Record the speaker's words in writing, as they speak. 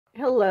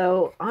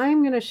Hello,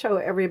 I'm going to show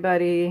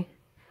everybody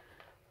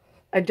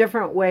a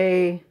different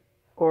way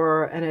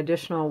or an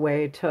additional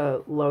way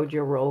to load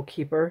your roll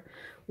keeper.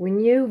 When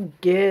you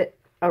get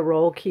a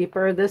roll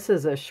keeper, this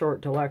is a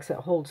short deluxe, it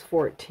holds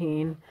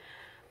 14,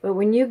 but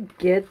when you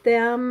get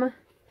them,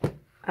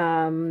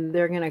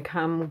 they're going to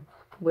come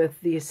with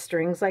these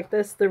strings like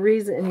this. The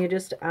reason, and you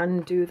just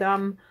undo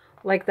them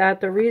like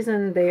that, the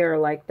reason they are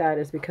like that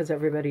is because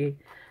everybody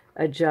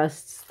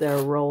adjusts their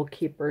roll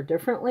keeper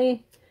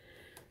differently.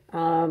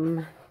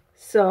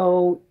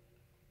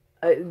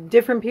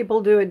 Different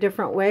people do it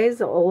different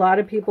ways. A lot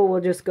of people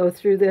will just go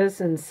through this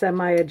and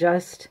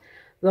semi-adjust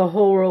the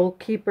whole roll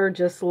keeper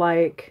just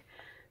like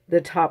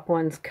the top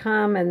ones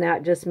come, and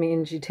that just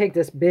means you take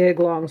this big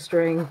long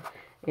string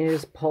and you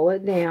just pull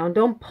it down.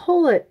 Don't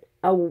pull it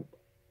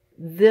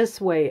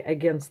this way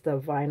against the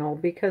vinyl,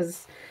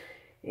 because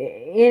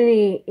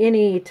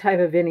any type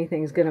of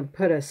anything is going to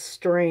put a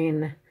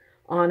strain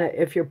on it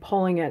if you're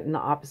pulling it in the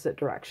opposite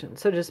direction.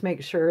 So just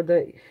make sure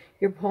that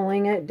you're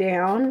pulling it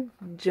down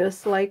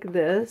just like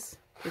this.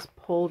 Just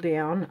pull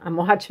down. I'm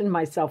watching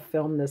myself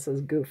film this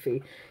as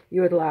goofy.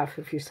 You would laugh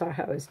if you saw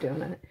how I was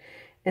doing it.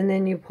 And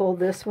then you pull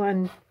this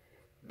one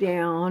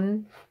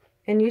down,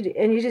 and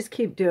you just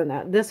keep doing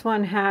that. This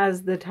one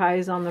has the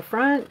ties on the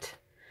front.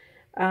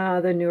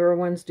 The newer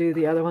ones do.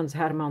 The other ones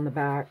had them on the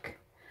back.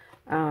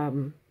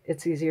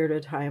 It's easier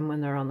to tie them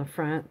when they're on the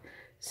front.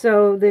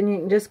 So then you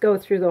can just go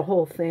through the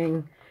whole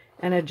thing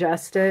and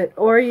adjust it.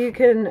 Or you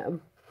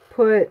can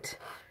put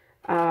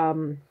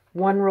one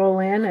roll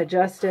in,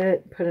 adjust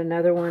it, put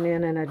another one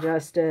in and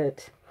adjust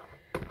it.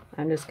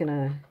 I'm just going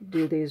to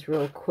do these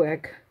real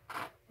quick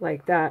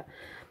like that.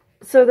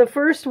 So the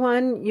first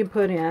one you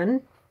put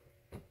in,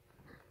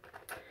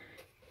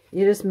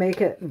 you just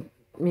make it,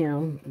 you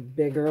know,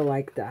 bigger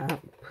like that.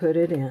 Put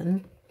it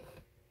in.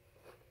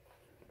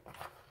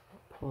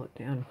 Pull it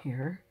down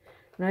here.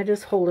 And I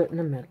just hold it in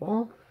the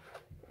middle,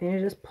 and you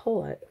just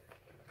pull it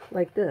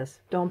like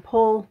this. Don't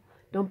pull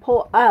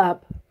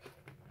up,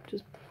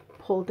 just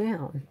pull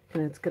down,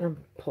 and it's going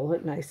to pull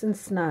it nice and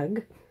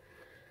snug.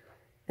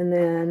 And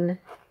then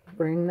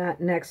bring that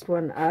next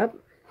one up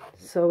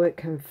so it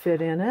can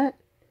fit in it.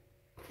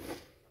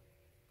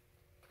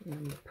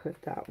 And put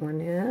that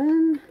one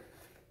in.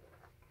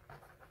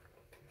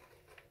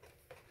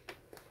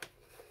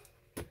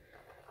 And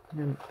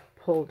then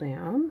pull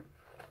down.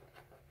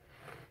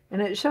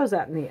 And it shows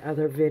that in the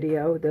other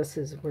video. This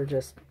is, we're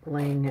just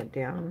laying it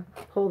down.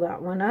 Pull that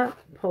one up,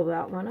 pull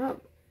that one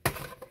up.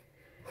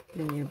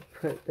 And you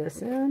put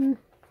this in.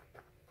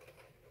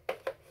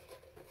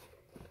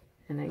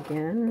 And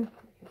again,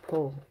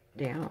 pull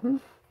down.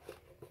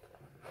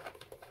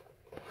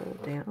 Pull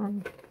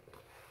down.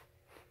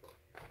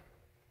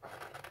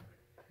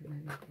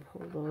 And then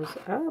pull those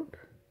up.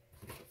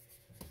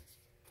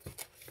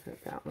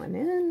 Put that one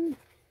in.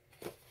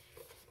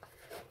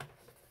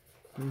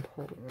 And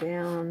pull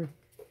down,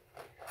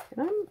 and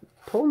I'm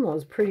pulling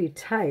those pretty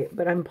tight,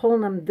 but I'm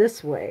pulling them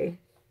this way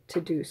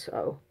to do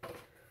so.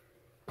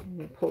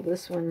 And you pull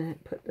this one in,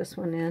 put this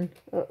one in.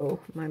 Uh-oh,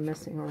 am I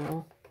missing a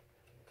roll?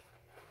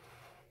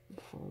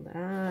 Pull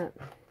that,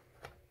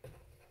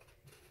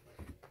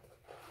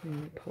 and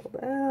you pull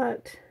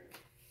that.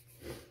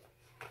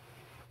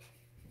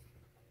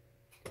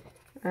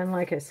 And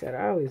like I said,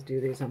 I always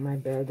do these on my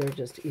bed. They're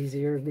just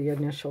easier the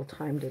initial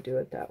time to do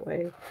it that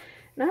way.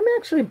 And I'm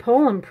actually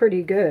pulling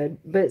pretty good,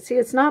 but see,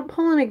 it's not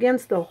pulling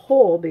against the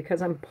hole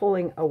because I'm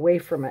pulling away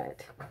from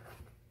it.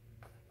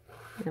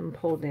 And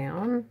pull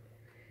down.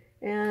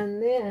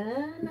 And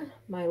then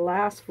my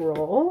last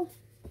roll,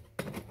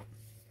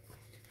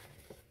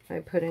 I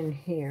put in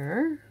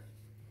here.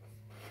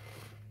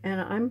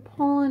 And I'm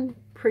pulling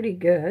pretty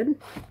good. And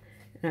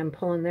I'm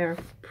pulling there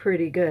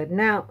pretty good.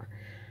 Now,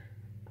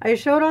 I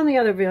showed on the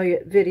other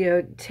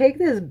video, take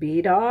this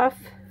bead off.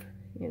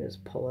 You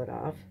just pull it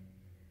off.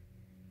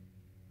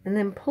 And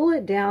then pull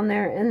it down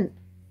there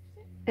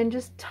and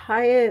just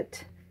tie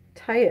it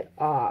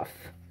off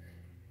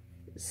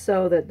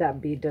so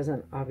that bead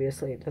doesn't,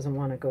 obviously it doesn't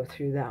want to go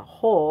through that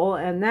hole,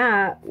 and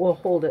that will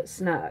hold it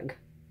snug.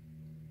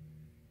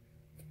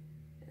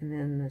 And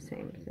then the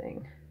same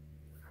thing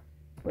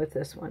with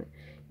this one.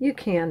 You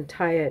can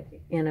tie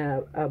it in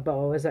a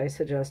bow as I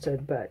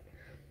suggested, but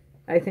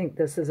I think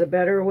this is a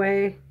better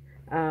way.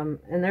 And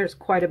there's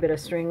quite a bit of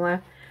string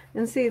left.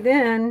 And see,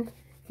 then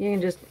you can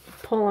just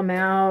pull them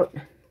out.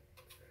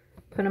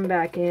 Put them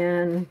back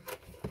in.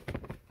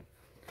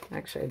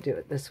 Actually, I do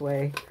it this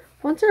way.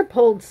 Once they're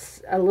pulled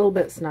a little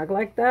bit snug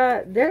like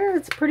that,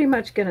 it's pretty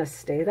much going to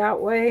stay that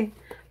way.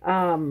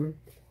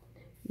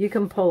 You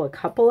can pull a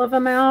couple of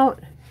them out,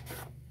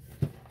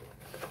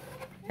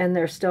 and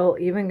they're still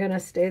even going to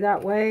stay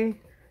that way.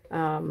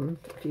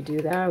 If you do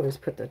that, I always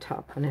put the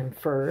top one in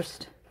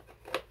first.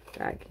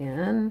 Back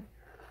in.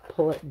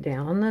 Pull it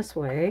down this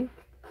way,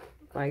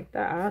 like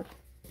that.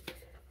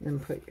 Then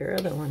put your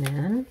other one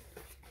in.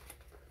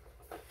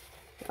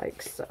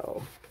 Like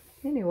so.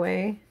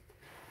 Anyway,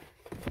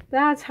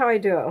 that's how I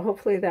do it.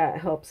 Hopefully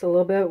that helps a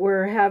little bit.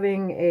 We're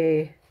having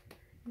a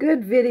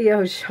good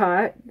video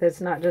shot that's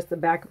not just the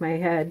back of my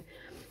head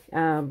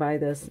by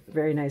this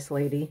very nice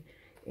lady.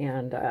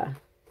 And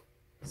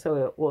so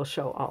it will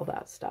show all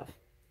that stuff.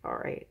 All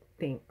right,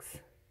 thanks.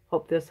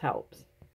 Hope this helps.